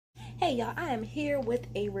Hey y'all, I am here with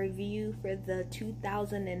a review for the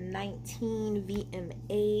 2019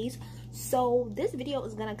 VMAs. So this video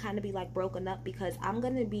is gonna kind of be like broken up because I'm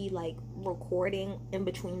gonna be like recording in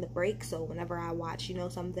between the breaks. So whenever I watch,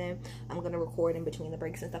 something, I'm gonna record in between the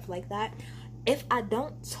breaks and stuff like that. If I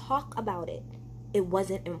don't talk about it, it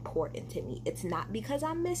wasn't important to me. It's not because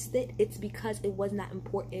I missed it, it's because it was not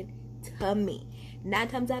important to me. 9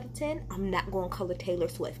 times out of 10, I'm not going to color Taylor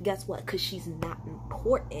Swift. Guess what? Because she's not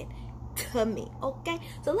important to me. Okay,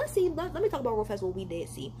 so let's see. Let me talk about real fast what we did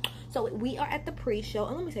see. So we are at the pre-show,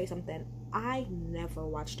 and let me say something. I never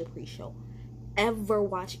watched a pre-show, ever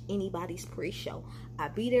watch anybody's pre-show.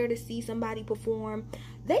 I'd be there to see somebody perform.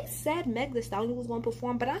 They said Meg Thee Stallion was going to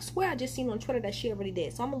perform, but I swear I just seen on Twitter that she already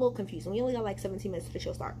did. So I'm a little confused. We only got like 17 minutes to the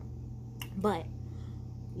show start. But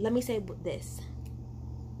let me say this.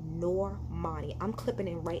 Normani. I'm clipping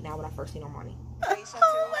in right now when I first seen Normani.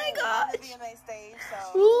 Oh my gosh.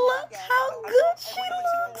 Look how good she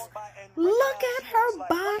looks. Look at her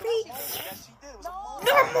body.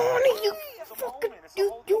 Normani, you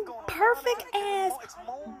perfect ass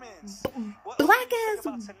black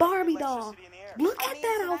ass Barbie doll. Look at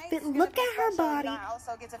that outfit. Look at her body.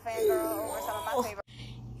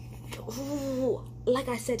 Ooh, like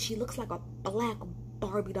I said, she looks like a black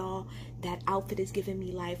Barbie doll. That outfit is giving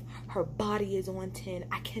me life. Her body is on 10.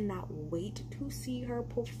 I cannot wait to see her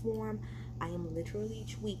perform. I am literally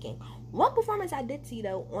tweaking. One performance I did see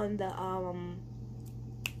though on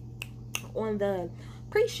the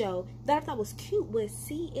pre-show that I thought was cute was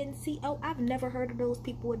CNCO. I've never heard of those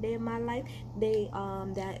people a day in my life.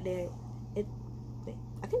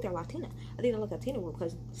 I think they're Latina. I think they're like a Latina group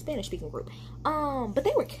because Spanish speaking group. But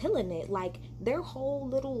they were killing it. Like their whole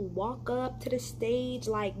little walk up to the stage,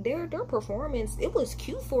 like their performance, it was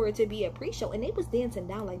cute for it to be a pre-show, and they was dancing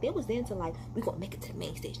down, like they was dancing like we gonna make it to the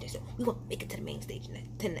main stage next year. We gonna make it to the main stage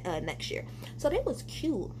next year. So that was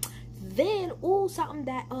cute. Then something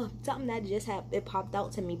that just it popped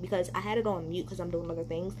out to me because I had it on mute because I'm doing other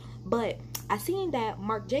things, but I seen that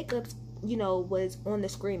Marc Jacobs was on the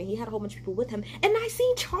screen and he had a whole bunch of people with him, and I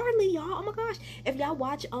seen Charlie, y'all. Oh my gosh, if y'all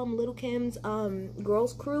watch Little Kim's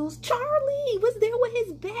Girls Cruise, Charlie was there with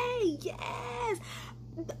his bae. Yes,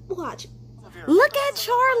 watch, look at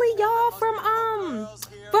Charlie, y'all, from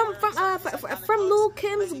Little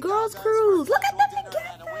Kim's Girls Cruise. Look at them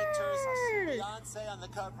together.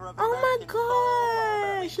 Oh my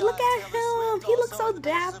gosh, look at him, he looks so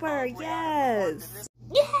dapper.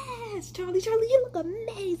 Yes, Charlie, you look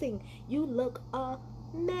amazing. You look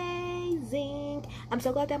amazing. I'm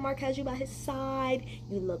so glad that Mark has you by his side.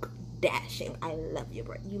 You look dashing. I love you,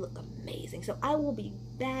 bro. You look amazing. So I will be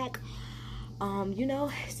back.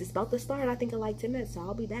 It's just about to start. I think in like 10 minutes, so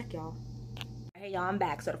I'll be back, y'all. Hey, y'all, I'm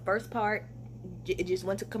back. So the first part, it just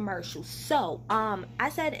went to commercial. So I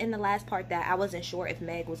said in the last part that I wasn't sure if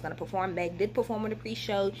Meg was gonna perform. Meg did perform on the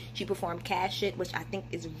pre-show. She performed Cash It, which I think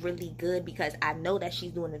is really good because I know that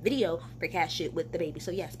she's doing a video for Cash It with the baby.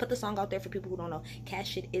 So yes, put the song out there for people who don't know.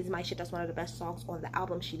 Cash It is my shit. That's one of the best songs on the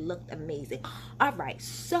album. She looked amazing. All right,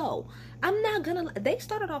 so they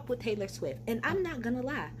started off with Taylor Swift, and I'm not gonna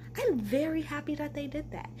lie, I'm very happy that they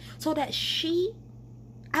did that so that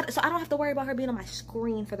so I don't have to worry about her being on my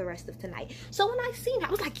screen for the rest of tonight. So when I seen her,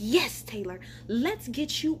 I was like, yes, Taylor, let's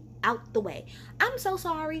get you out the way. I'm so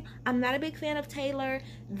sorry. I'm not a big fan of Taylor.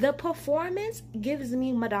 The performance gives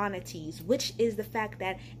me Madonna tease, which is the fact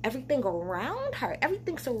that everything around her,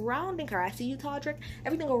 everything surrounding her, I see you, Todrick,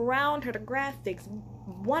 everything around her, the graphics,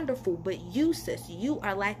 wonderful, but you, sis, you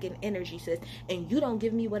are lacking energy, sis, and you don't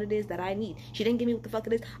give me what it is that I need. She didn't give me what the fuck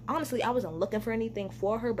it is. Honestly, I wasn't looking for anything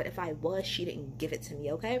for her, but if I was, she didn't give it to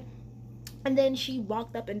me, okay? And then she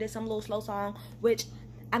walked up and did some little slow song, which,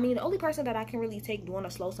 I mean, the only person that I can really take doing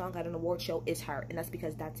a slow song at an award show is her, and that's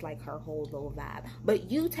because that's like her whole little vibe.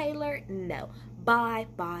 But you, Taylor, no. Bye.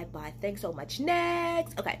 Thanks so much.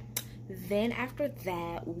 Next. Okay. Then after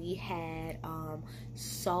that, we had oh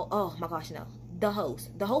my gosh, no. The host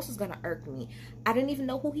is gonna irk me. I didn't even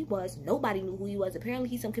know who he was. Nobody knew who he was. Apparently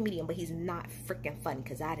he's some comedian, but he's not freaking funny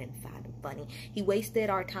because I didn't find him funny. He wasted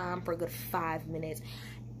our time for a good 5 minutes.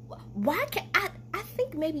 Why can't I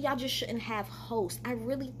think maybe y'all just shouldn't have hosts. I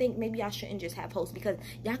really think maybe y'all shouldn't just have hosts because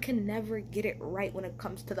y'all can never get it right when it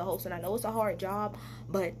comes to the host, and I know it's a hard job,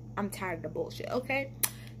 but I'm tired of the bullshit. Okay,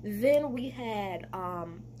 then we had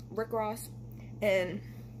Rick Ross and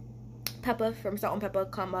Peppa from Salt and Peppa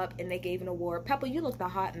come up, and they gave an award. Peppa, you looked a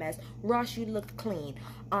hot mess. Ross, you looked clean.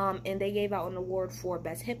 And they gave out an award for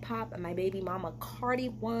best hip hop, and my baby mama Cardi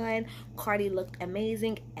won. Cardi looked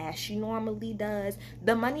amazing as she normally does.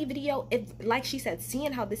 The Money video, like she said,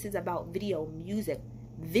 seeing how this is about video music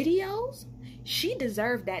videos, she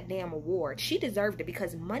deserved that damn award. She deserved it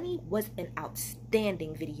because Money was an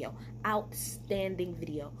outstanding video. Outstanding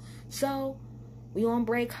video. So, we on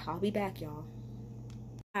break. I'll be back, y'all.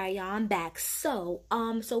 Alright, y'all, I'm back. So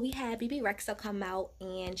we had BB Rexa come out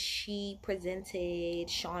and she presented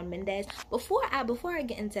Shawn Mendes. Before I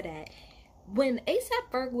get into that, when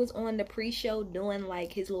A$AP Ferg was on the pre-show doing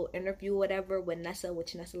like his little interview or whatever with Nessa,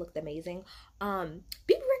 which Nessa looked amazing, BB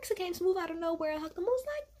Rexa came smooth out of nowhere and hugged him. I was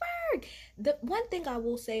like, Ferg. The one thing I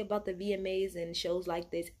will say about the VMAs and shows like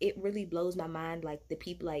this, it really blows my mind, like the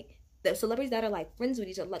people, like the celebrities that are like friends with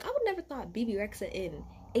each other. Like, I would never thought BB Rexa and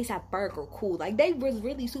A$AP Ferg were cool. Like, they was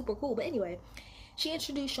really super cool. But anyway, she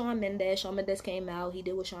introduced Shawn Mendes. Shawn Mendes came out. He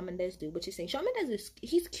did what Shawn Mendes do, but you sing. Shawn Mendes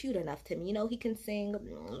he's cute enough to me. You know, he can sing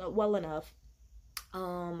well enough.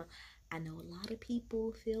 I know a lot of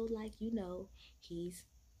people feel like, you know, he's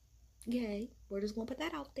gay. We're just gonna put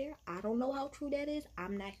that out there. I don't know how true that is.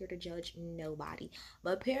 I'm not here to judge nobody.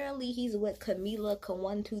 But apparently he's with Camila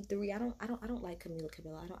 123. I don't like Camila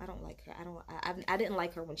Cabello. I don't like her. I didn't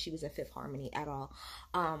like her when she was in Fifth Harmony at all.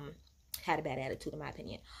 Had a bad attitude in my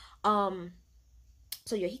opinion.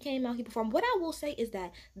 So yeah, he came out, he performed. What I will say is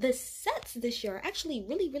that the sets this year are actually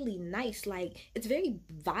really, really nice. Like, it's very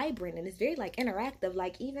vibrant and it's very like interactive.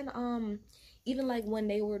 Like, even like when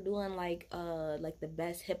they were doing like the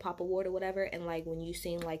best hip hop award or whatever, and like when you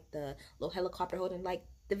seen like the little helicopter holding, like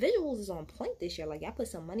the visuals is on point this year. Like, I put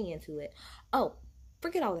some money into it. Oh,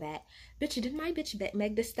 forget all of that. Bitch, did my bitch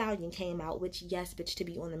Meg Thee Stallion came out, which, yes, bitch, to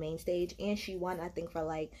be on the main stage, and she won, I think, for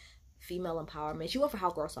like female empowerment. She won for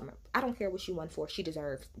Hot Girl Summer. I don't care what she won for. She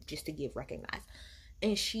deserves just to give recognized.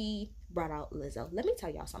 And she brought out Lizzo. Let me tell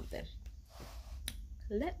y'all something.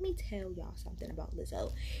 Let me tell y'all something about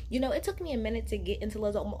Lizzo. You know, it took me a minute to get into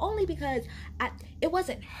Lizzo, only because it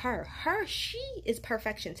wasn't her. She is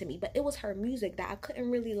perfection to me, but it was her music that I couldn't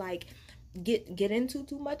really like get into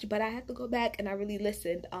too much. But I had to go back and I really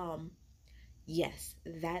listened. Yes,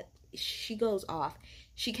 that she goes off.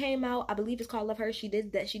 She came out, I believe it's called Love Her. She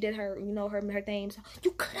did that. She did her, you know, her things.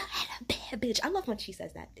 You could have had a bad bitch. I love when she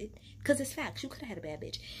says that, because it's facts. You could have had a bad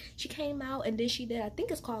bitch. She came out and then she did, I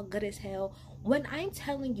think it's called Good as Hell. When I'm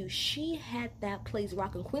telling you, she had that place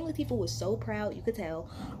rocking. Queen Latifah was so proud, you could tell.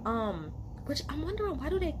 Which I'm wondering, why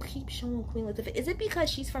do they keep showing Queen Latifah? Is it because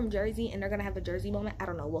she's from Jersey and they're gonna have a Jersey moment? I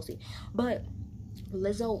don't know. We'll see. But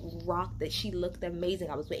Lizzo rocked that. She looked amazing.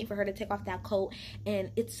 I was waiting for her to take off that coat,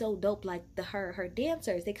 and it's so dope. Like her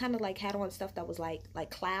dancers, they kind of like had on stuff that was like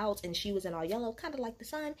clouds, and she was in all yellow, kind of like the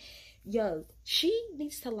sun. Yo, she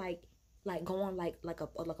needs to like go on like a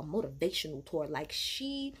motivational tour. Like,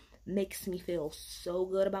 she makes me feel so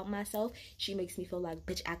good about myself. She makes me feel like,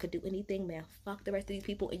 bitch, I could do anything, man. Fuck the rest of these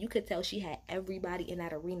people. And you could tell she had everybody in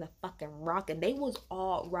that arena fucking rocking. They was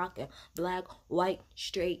all rocking. Black, white,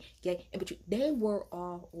 straight, gay, in between. They were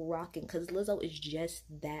all rocking, because Lizzo is just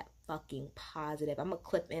that fucking positive. I'm gonna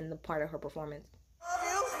clip in the part of her performance.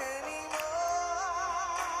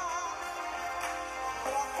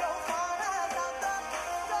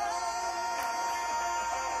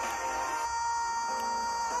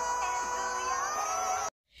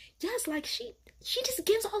 Yes, like she just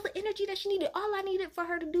gives all the energy that she needed. All I needed for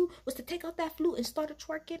her to do was to take out that flute and start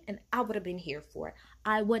twerking, and I would have been here for it.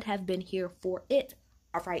 I would have been here for it.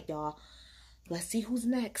 All right, y'all. Let's see who's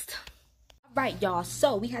next. All right, y'all.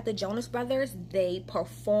 So we had the Jonas Brothers. They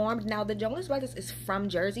performed. Now, the Jonas Brothers is from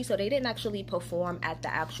Jersey, so they didn't actually perform at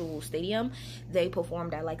the actual stadium. They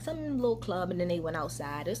performed at like some little club, and then they went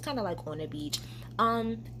outside. It was kind of like on the beach.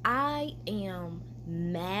 I am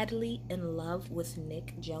madly in love with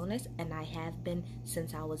Nick Jonas, and I have been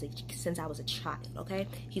since I was a child. Okay,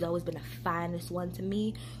 he's always been the finest one to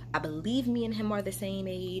me. I believe me and him are the same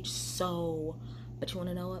age. So, but you want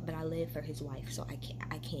to know what? But I live for his wife, so I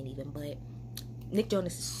can't even. But Nick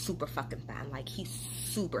Jonas is super fucking fine. Like, he's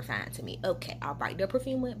super fine to me. Okay, all right. Their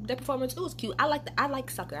performance, it was cute. I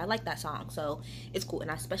like Sucker. I like that song, so it's cool,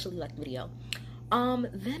 and I especially like the video.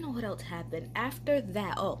 Then what else happened after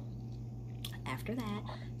that? After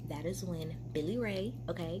that is when Billy Ray,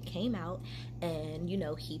 okay, came out, and, you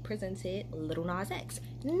know, he presented Lil Nas X.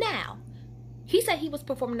 Now, he said he was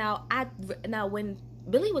performing. Now when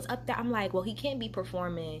Billy was up there, I'm like, well, he can't be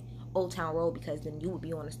performing Old Town Road, because then you would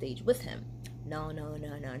be on the stage with him. No.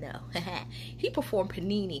 He performed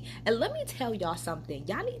Panini. And let me tell y'all something.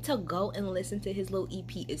 Y'all need to go and listen to his little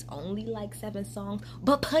EP. It's only like 7 songs,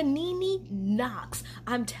 but Panini knocks.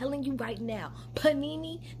 I'm telling you right now.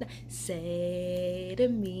 Panini, say to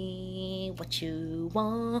me what you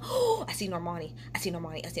want. Oh, I see Normani.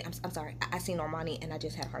 I'm sorry. I see Normani, and I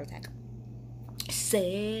just had a heart attack.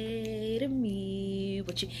 Say to me you,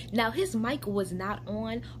 but you. Now, his mic was not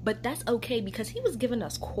on, but that's okay because he was giving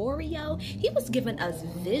us choreo. He was giving us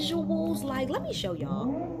visuals. Like, let me show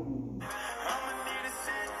y'all.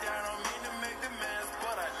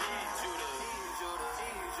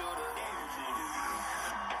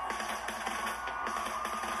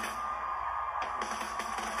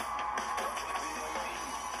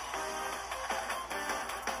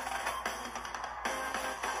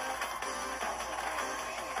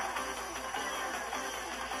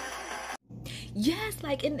 Yes,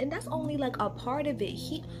 like, and that's only like a part of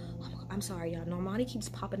it. I'm sorry, y'all. Normani keeps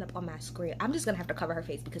popping up on my screen. I'm just gonna have to cover her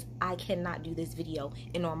face because I cannot do this video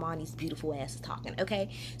and Normani's beautiful ass is talking. Okay,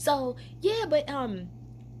 so yeah, but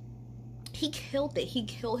he killed it. He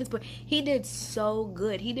killed his, but he did so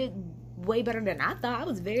good. He did way better than I thought. I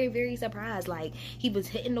was very, very surprised. Like, he was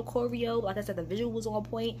hitting the choreo. Like I said, the visual was on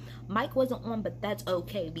point. Mic wasn't on, but that's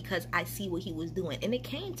okay because I see what he was doing, and it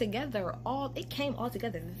came together all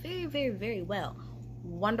together very, very, very well.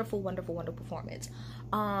 Wonderful, wonderful, wonderful performance.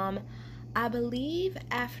 I believe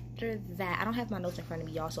after that, I don't have my notes in front of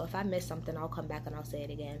me, y'all, so if I miss something, I'll come back and I'll say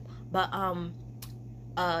it again. But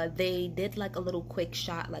they did like a little quick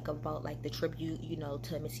shot like about like the tribute, you know,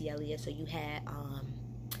 to Missy Elliott. So you had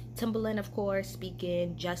Timbaland, of course,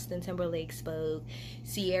 speaking. Justin Timberlake spoke.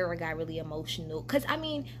 Sierra got really emotional because, I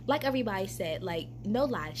mean, like everybody said, like, no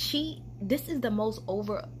lie, this is the most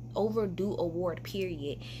overdue award,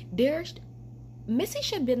 period. Missy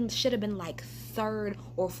should have been like 3rd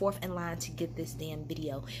or 4th in line to get this damn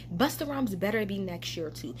video. Busta Rhymes better be next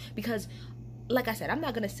year too, because like I said, I'm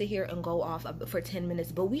not gonna sit here and go off for 10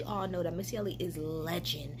 minutes, but we all know that Missy Elliott is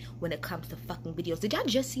legend when it comes to fucking videos. Did y'all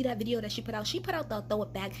just see that video that she put out? She put out the Throw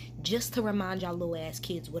It Back just to remind y'all little ass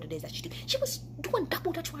kids what it is that she do. She was doing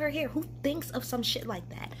double dutch with her hair. Who thinks of some shit like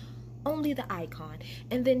that? Only the icon.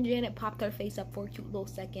 And then Janet popped her face up for a cute little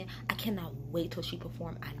second. I cannot wait till she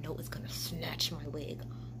perform. I know it's gonna snatch my wig.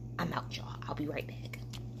 I'm out, y'all. I'll be right back.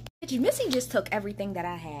 Missy just took everything that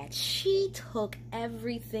I had. She took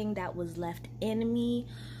everything that was left in me.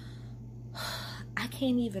 I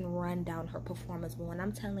can't even run down her performance, but when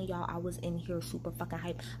I'm telling y'all, I was in here super fucking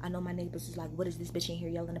hype. I know my neighbors is like, what is this bitch in here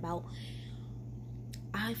yelling about?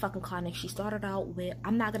 I fucking connect. She started out with,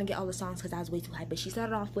 I'm not gonna get all the songs because I was way too hype, but she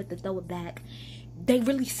started off with the Throw It Back. They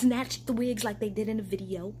really snatched the wigs like they did in the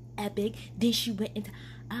video. Epic. Then she went into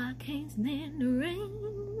I Can't Stand the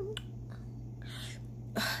Rain.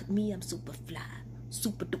 Me, I'm super fly,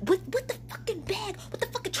 super with the fucking bag, with the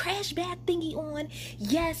fucking trash bag thingy on.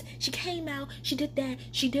 Yes, she came out, she did that,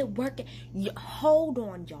 she did work. Hold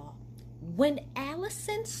on, y'all. When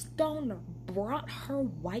Allison Stoner brought her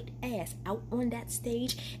white ass out on that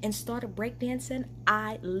stage and started breakdancing,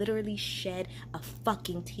 I literally shed a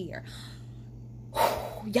fucking tear.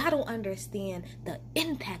 Y'all don't understand the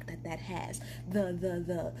impact that has,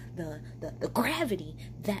 the gravity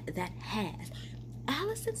that has.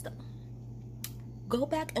 Allison Stoner, go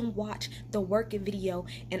back and watch the working video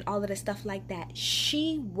and all of the stuff like that.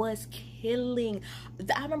 She was killing.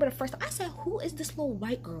 I remember the first time I said, who is this little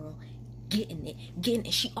white girl? Getting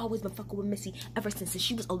it. She always been fucking with Missy ever since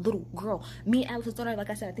she was a little girl. Me and Allison Stoner,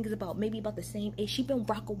 like I said, I think it's maybe about the same age. She been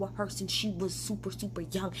rocking with her since she was super, super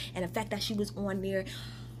young. And the fact that she was on there,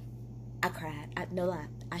 I cried. No lie.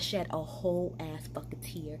 I shed a whole ass fucking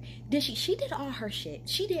tear. Did she did all her shit.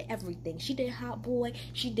 She did everything. She did Hot Boy.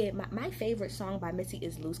 She did my favorite song by Missy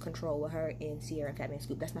is Lose Control with her and Sierra and Fat Man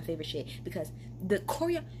Scoop. That's my favorite shit because the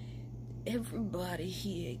choreo. Everybody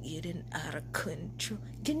here getting out of control.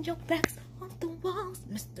 Getting your backs off the walls.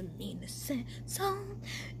 Misdemeanor song.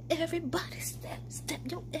 Everybody step,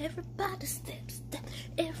 yo. Everybody step.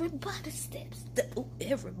 Everybody step. Oh,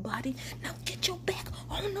 everybody. Now get your back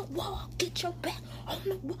on the wall. Get your back on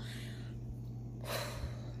the wall.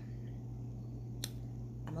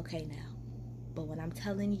 I'm okay now. But when I'm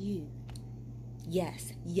telling you,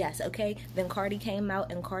 yes, okay. Then Cardi came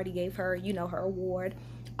out and Cardi gave her, you know, her award.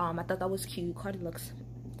 I thought that was cute. Cardi looks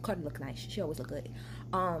nice. She always look good.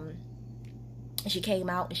 She came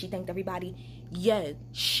out and she thanked everybody. Yo,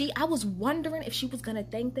 I was wondering if she was gonna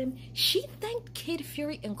thank them. She thanked Kid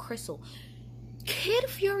Fury and Crystal. Kid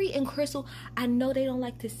Fury and Crystal, I know they don't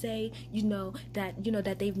like to say,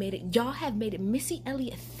 that they've made it. Y'all have made it. Missy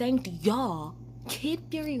Elliott thanked y'all, Kid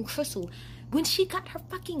Fury and Crystal, when she got her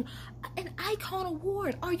fucking an Icon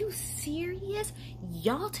Award. Are you serious?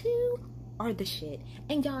 Y'all two are the shit,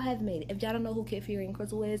 and y'all have made it. If y'all don't know who Kid Fury and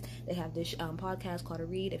Crystal is, they have this podcast called A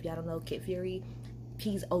Read. If y'all don't know Kid Fury,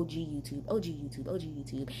 he's OG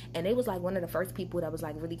YouTube, and it was like one of the first people that was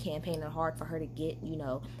like really campaigning hard for her to get,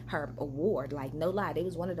 her award. Like, no lie, they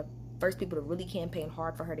was one of the first people to really campaign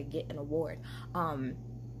hard for her to get an award.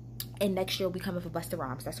 And next year we coming for Busta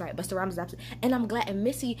Rhymes. That's right, Busta Rhymes is absolutely. And I'm glad. And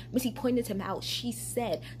Missy pointed him out. She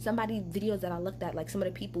said somebody videos that I looked at, like some of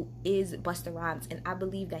the people is Busta Rhymes, and I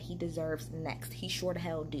believe that he deserves next. He sure the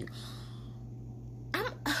hell do.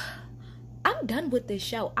 I'm done with this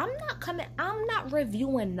show. I'm not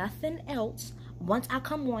reviewing nothing else once I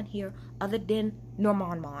come on here other than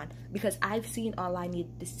Norman Mon, because I've seen all I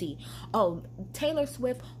needed to see. Oh, Taylor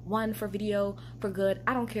Swift won for video for good.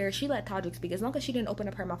 I don't care. She let Todrick speak. As long as she didn't open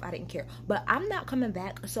up her mouth, I didn't care. But I'm not coming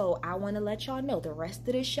back, so I want to let y'all know the rest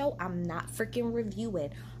of this show I'm not freaking reviewing.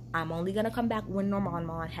 I'm only gonna come back when Norman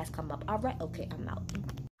Mon has come up. All right, okay, I'm out.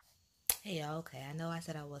 Hey y'all, okay, I know I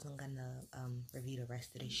said I wasn't gonna review the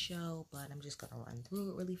rest of the show, but I'm just gonna run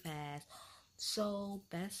through it really fast. So,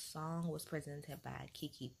 best song was presented by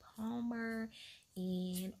Keke Palmer,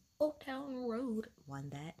 and Old Town Road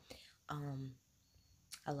won that.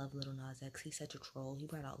 I love Lil Nas X. He's such a troll. He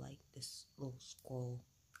brought out like this little scroll.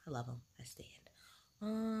 I love him. I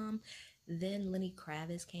stand. Then Lenny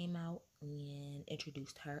Kravitz came out and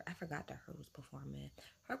introduced her. I forgot that her was performing.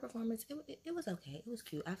 Her performance, it was okay. It was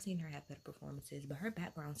cute. I've seen her have better performances, but her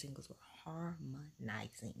background singles were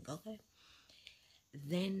harmonizing, okay?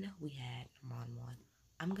 Then we had Mon.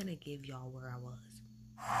 I'm gonna give y'all where I was.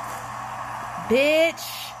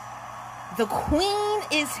 Bitch, the queen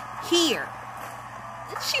is here.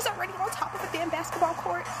 She's already on top of the damn basketball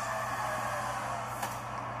court.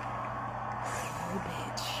 Oh,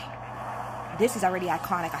 bitch. This is already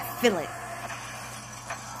iconic. I feel it.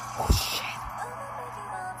 Oh, shit.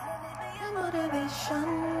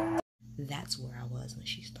 That's where I was when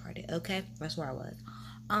she started. Okay, that's where I was.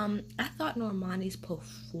 I thought Normani's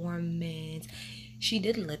performance, she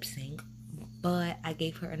did lip sync, but I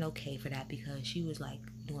gave her an okay for that because she was like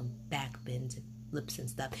doing back bends and lips and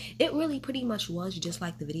stuff. It really pretty much was just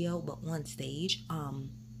like the video, but on stage.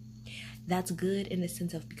 That's good in the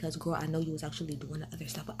sense of, because girl, I know you was actually doing the other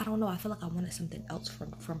stuff, but I don't know. I feel like I wanted something else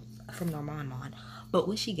from Norman Mon. But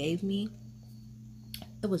what she gave me,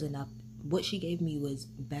 it was enough. What she gave me was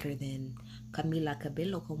better than Camila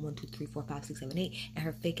Cabello con 1, 2, 3, 4, 5, 6, 7, 8 and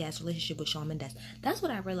her fake ass relationship with Shawn Mendes. That's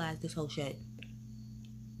what I realized this whole shit.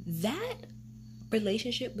 That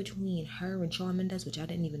relationship between her and Shawn Mendes, which I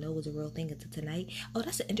didn't even know was a real thing until tonight. Oh,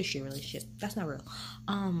 that's an industry relationship. That's not real.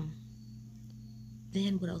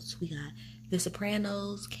 Then what else we got? The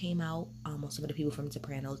Sopranos came out. Some of the people from The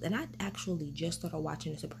Sopranos, and I actually just started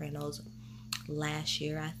watching The Sopranos last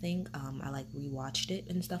year, I think. I like rewatched it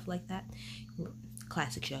and stuff like that.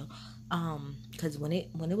 Classic show. Because when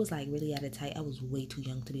it was like really at its height, I was way too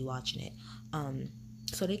young to be watching it.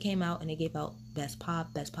 So they came out and they gave out best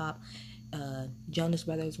pop. Jonas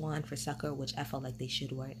Brothers won for Sucker, which I felt like they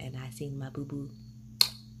should win, and I seen my boo boo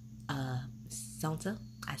Santa.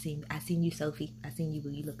 I seen you, Sophie. I seen you,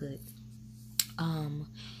 boo. You look good.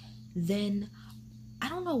 Then I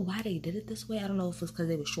don't know why they did it this way. I don't know if it was because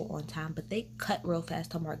they were short on time, but they cut real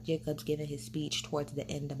fast to Marc Jacobs giving his speech towards the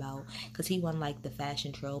end about, because he won like the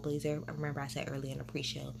fashion trailblazer. I remember I said earlier in the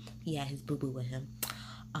pre-show he had his boo boo with him.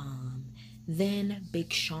 Then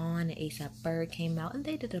Big Sean and A$AP Ferg came out and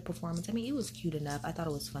they did a performance. I mean, it was cute enough. I thought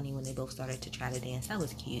it was funny when they both started to try to dance. That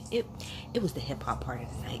was cute. It was the hip-hop part of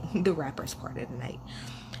the night. The rappers part of the night.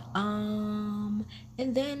 And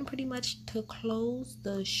then pretty much to close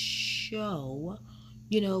the show,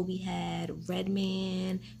 you know, we had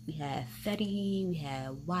Redman, we had Fetty, we had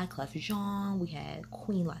Wyclef Jean, we had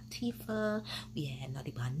Queen Latifah, we had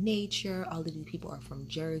Naughty by Nature. All of these people are from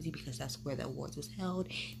Jersey because that's where the awards was held.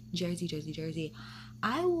 Jersey.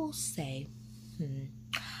 I will say,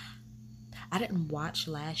 I didn't watch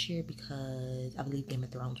last year because I believe Game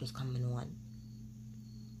of Thrones was coming on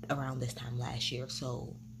around this time last year,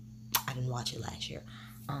 so I didn't watch it last year.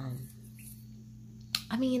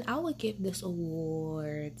 I mean, I would give this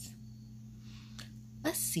awards,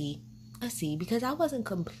 let's see, because I wasn't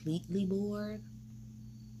completely bored,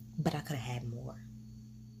 but I could have had more.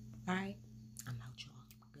 All right.